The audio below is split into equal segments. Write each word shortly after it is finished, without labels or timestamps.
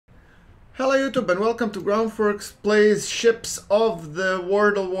Hello YouTube and welcome to Groundworks Plays Ships of the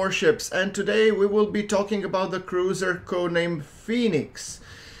World of Warships, and today we will be talking about the cruiser codenamed Phoenix.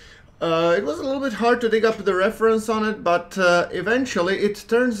 It was a little bit hard to dig up the reference on it, but eventually it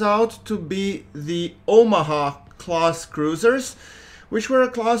turns out to be the Omaha Class Cruisers, which were a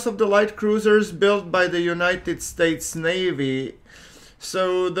class of the light cruisers built by the United States Navy.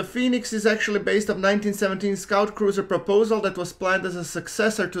 So the Phoenix is actually based on 1917 Scout Cruiser proposal that was planned as a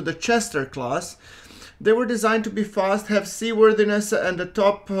successor to the Chester class. They were designed to be fast, have seaworthiness and the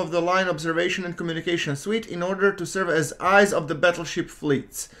top-of-the-line observation and communication suite in order to serve as eyes of the battleship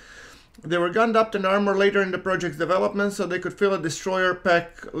fleets. They were gunned up and armored later in the project's development so they could fill a destroyer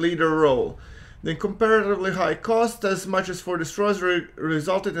pack leader role. The comparatively high cost, as much as for destroyers,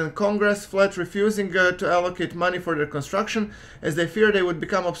 resulted in Congress flat refusing to allocate money for their construction, as they feared they would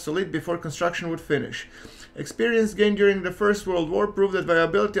become obsolete before construction would finish. Experience gained during the First World War proved that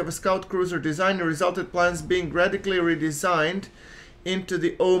viability of a scout cruiser design resulted plans being radically redesigned into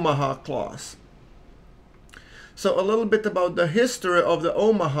the Omaha class. So a little bit about the history of the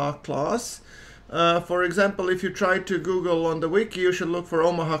Omaha class. For example, if you try to Google on the wiki, you should look for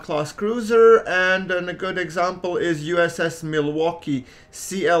Omaha Class Cruiser, and a good example is USS Milwaukee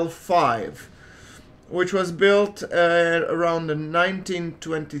CL5, which was built around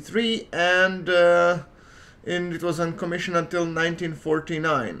 1923 and it was on commission until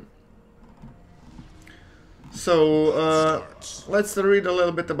 1949. So let's read a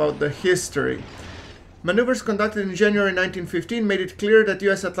little bit about the history. Maneuvers conducted in January 1915 made it clear that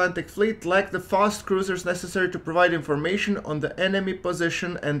U.S. Atlantic Fleet lacked the fast cruisers necessary to provide information on the enemy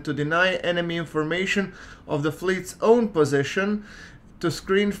position and to deny enemy information of the fleet's own position to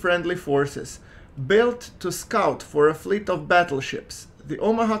screen friendly forces. Built to scout for a fleet of battleships, the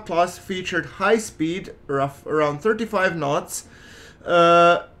Omaha class featured high speed, around 35 knots,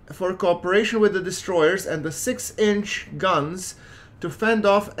 for cooperation with the destroyers and the 6-inch guns to fend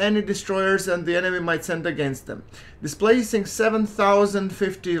off any destroyers and the enemy might send against them. Displacing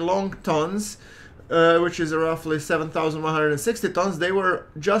 7,050 long tons, which is roughly 7,160 tons, they were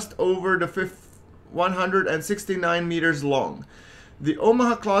just over the 169 meters long. The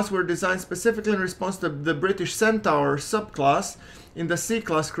Omaha class were designed specifically in response to the British Centaur subclass in the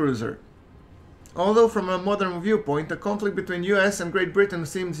C-class cruiser. Although from a modern viewpoint, a conflict between US and Great Britain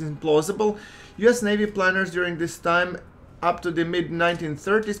seems implausible, US Navy planners during this time up to the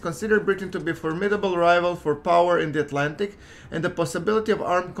mid-1930s considered Britain to be a formidable rival for power in the Atlantic, and the possibility of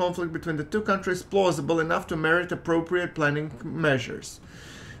armed conflict between the two countries plausible enough to merit appropriate planning measures.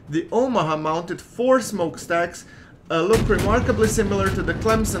 The Omaha mounted 4 smokestacks, look remarkably similar to the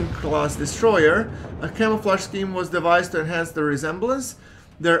Clemson-class destroyer. A camouflage scheme was devised to enhance the resemblance.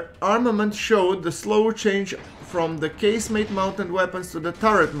 Their armament showed the slow change from the casemate-mounted weapons to the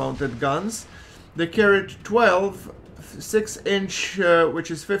turret-mounted guns. They carried 12 6-inch, which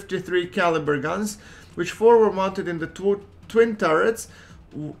is 53 caliber guns, which 4 were mounted in the twin turrets,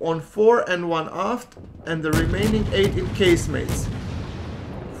 on 4 and 1 aft, and the remaining 8 in casemates,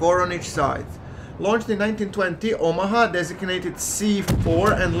 4 on each side. Launched in 1920, Omaha, designated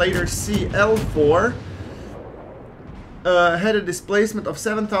C4 and later CL4, had a displacement of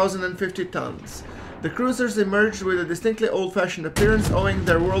 7,050 tons. The cruisers emerged with a distinctly old-fashioned appearance, owing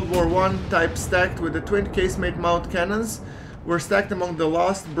their World War I type stacked with the twin casemate mount cannons were stacked among the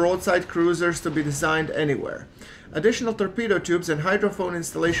last broadside cruisers to be designed anywhere. Additional torpedo tubes and hydrophone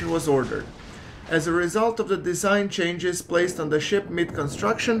installation was ordered. As a result of the design changes placed on the ship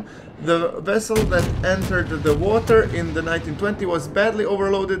mid-construction, the vessel that entered the water in the 1920 was badly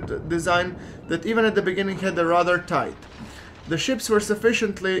overloaded design that even at the beginning had a rather tight. The ships were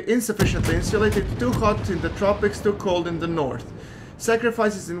insufficiently insulated, too hot in the tropics, too cold in the north.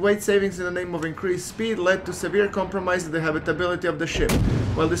 Sacrifices in weight savings in the name of increased speed led to severe compromise in the habitability of the ship.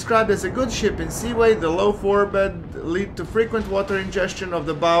 While described as a good ship in seaway, the low forebed led to frequent water ingestion of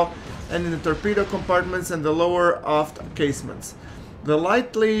the bow and in the torpedo compartments and the lower aft casements. The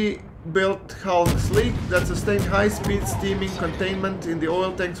lightly built hulks leaked that sustained high-speed steaming containment in the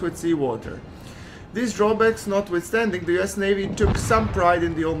oil tanks with seawater. These drawbacks notwithstanding, the US Navy took some pride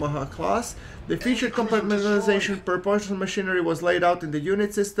in the Omaha class. The featured compartmentalization propulsion machinery was laid out in the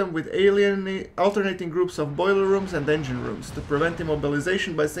unit system with alternating groups of boiler rooms and engine rooms to prevent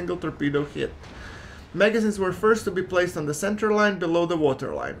immobilization by single torpedo hit. Magazines were first to be placed on the center line below the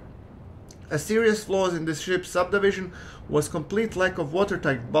waterline. A serious flaw in the ship's subdivision was complete lack of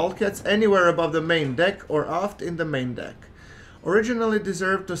watertight bulkheads anywhere above the main deck or aft in the main deck. originally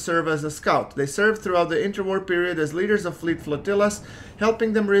deserved to serve as a scout. They served throughout the interwar period as leaders of fleet flotillas,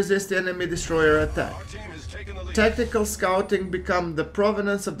 helping them resist the enemy destroyer attack. Tactical scouting became the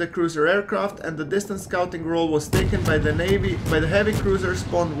provenance of the cruiser aircraft, and the distance scouting role was taken by the Navy by the heavy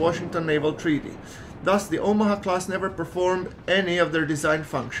cruiser-spawned Washington Naval Treaty. Thus, the Omaha class never performed any of their design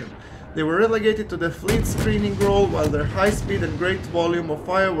function. They were relegated to the fleet screening role, while their high speed and great volume of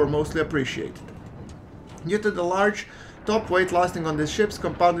fire were mostly appreciated. Due to the large top weight lasting on these ships,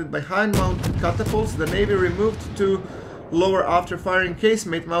 compounded by high-mounted catapults, the Navy removed two lower after-firing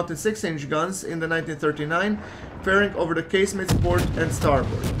casemate-mounted 6-inch guns in the 1939, firing over the casemates port and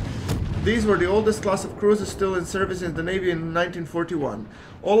starboard. These were the oldest class of cruisers still in service in the Navy in 1941.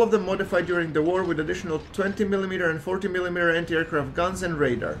 All of them modified during the war with additional 20mm and 40mm anti-aircraft guns and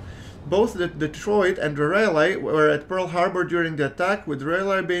radar. Both the Detroit and the Raleigh were at Pearl Harbor during the attack, with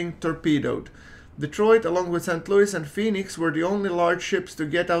Raleigh being torpedoed. Detroit, along with St. Louis and Phoenix, were the only large ships to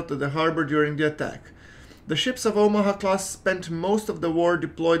get out of the harbor during the attack. The ships of Omaha class spent most of the war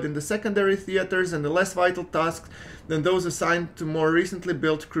deployed in the secondary theaters and the less vital tasks than those assigned to more recently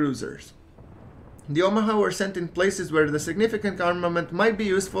built cruisers. The Omaha were sent in places where the significant armament might be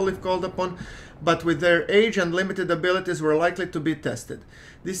useful if called upon, but with their age and limited abilities were likely to be tested.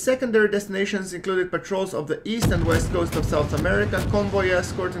 These secondary destinations included patrols of the east and west coast of South America, convoy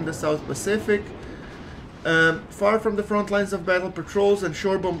escort in the South Pacific, far from the front lines of battle patrols and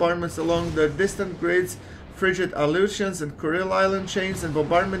shore bombardments along the distant grids, frigid Aleutians and Kuril Island chains, and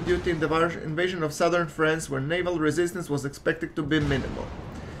bombardment duty in the invasion of southern France, where naval resistance was expected to be minimal.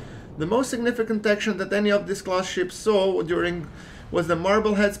 The most significant action that any of these class ships saw was the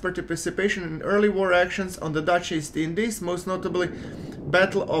Marblehead's participation in early war actions on the Dutch East Indies, most notably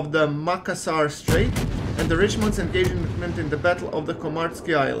Battle of the Makassar Strait and the Richmond's engagement in the Battle of the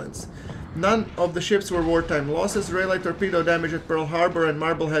Komarski Islands. None of the ships were wartime losses. Raleigh torpedo damage at Pearl Harbor and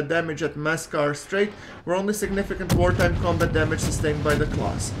Marblehead damage at Makassar Strait were only significant wartime combat damage sustained by the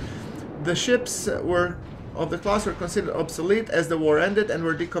class. The ships of the class were considered obsolete as the war ended and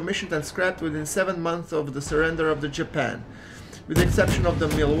were decommissioned and scrapped within 7 months of the surrender of the Japan, with the exception of the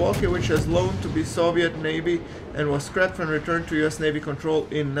Milwaukee, which was loaned to the Soviet Navy and was scrapped and returned to US Navy control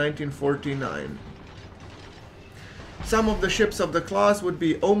in 1949. Some of the ships of the class would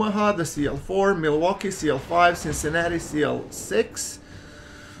be Omaha, the CL-4, Milwaukee, CL-5, Cincinnati, CL-6,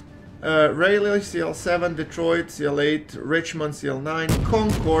 Raleigh, CL-7, Detroit, CL-8, Richmond, CL-9,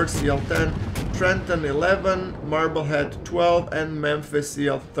 Concord, CL-10, Trenton, 11, Marblehead, 12, and Memphis,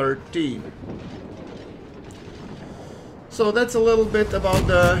 CL-13. So that's a little bit about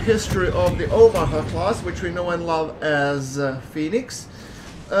the history of the Omaha class, which we know and love as Phoenix.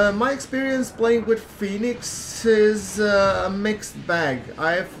 My experience playing with Phoenix is a mixed bag.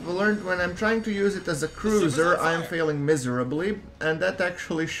 I've learned when I'm trying to use it as a cruiser, I am failing miserably, and that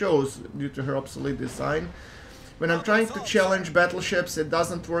actually shows due to her obsolete design. When I'm trying to challenge battleships, it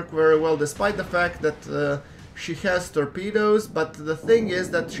doesn't work very well, despite the fact that she has torpedoes, but the thing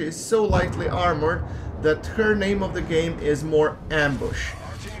is that she's so lightly armored that her name of the game is more ambush.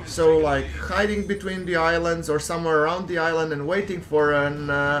 So like hiding between the islands or somewhere around the island and waiting for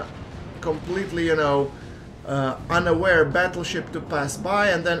an completely, unaware battleship to pass by,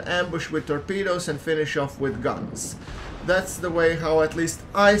 and then ambush with torpedoes and finish off with guns. That's the way how at least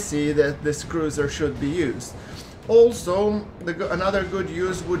I see that this cruiser should be used. Also, another good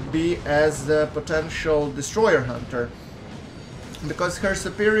use would be as a potential destroyer hunter, because her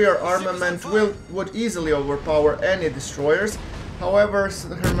superior armament would easily overpower any destroyers. However,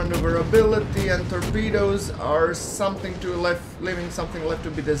 her maneuverability and torpedoes are something leaving something left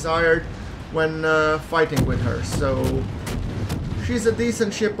to be desired when fighting with her. So she's a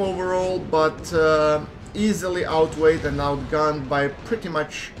decent ship overall, but easily outweighed and outgunned by pretty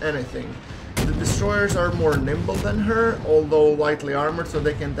much anything. The destroyers are more nimble than her, although lightly armored, so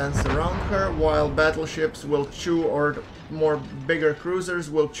they can dance around her, while battleships will chew, or more bigger cruisers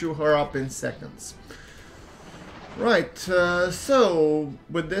will chew her up in seconds. Right, so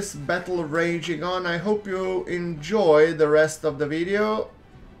with this battle raging on, I hope you enjoy the rest of the video,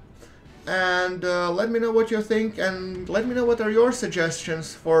 and let me know what you think, and let me know what are your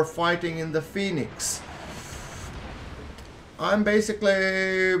suggestions for fighting in the Phoenix.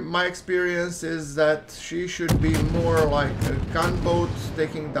 My experience is that she should be more like a gunboat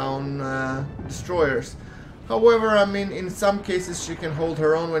taking down destroyers. However, I mean, in some cases she can hold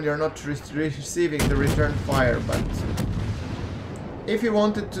her own when you're not receiving the return fire, but if you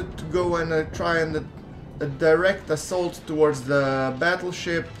wanted to go and try and direct assault towards the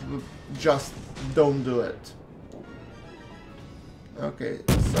battleship, just don't do it. Okay,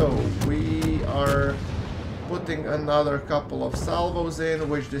 so we are putting another couple of salvos in,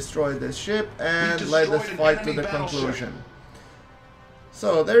 which destroyed this ship and led this fight to the conclusion.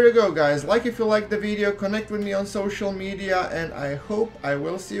 So there you go, guys. Like if you liked the video, connect with me on social media, and I hope I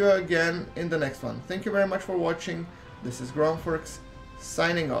will see you again in the next one. Thank you very much for watching. This is Gromforks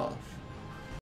signing off.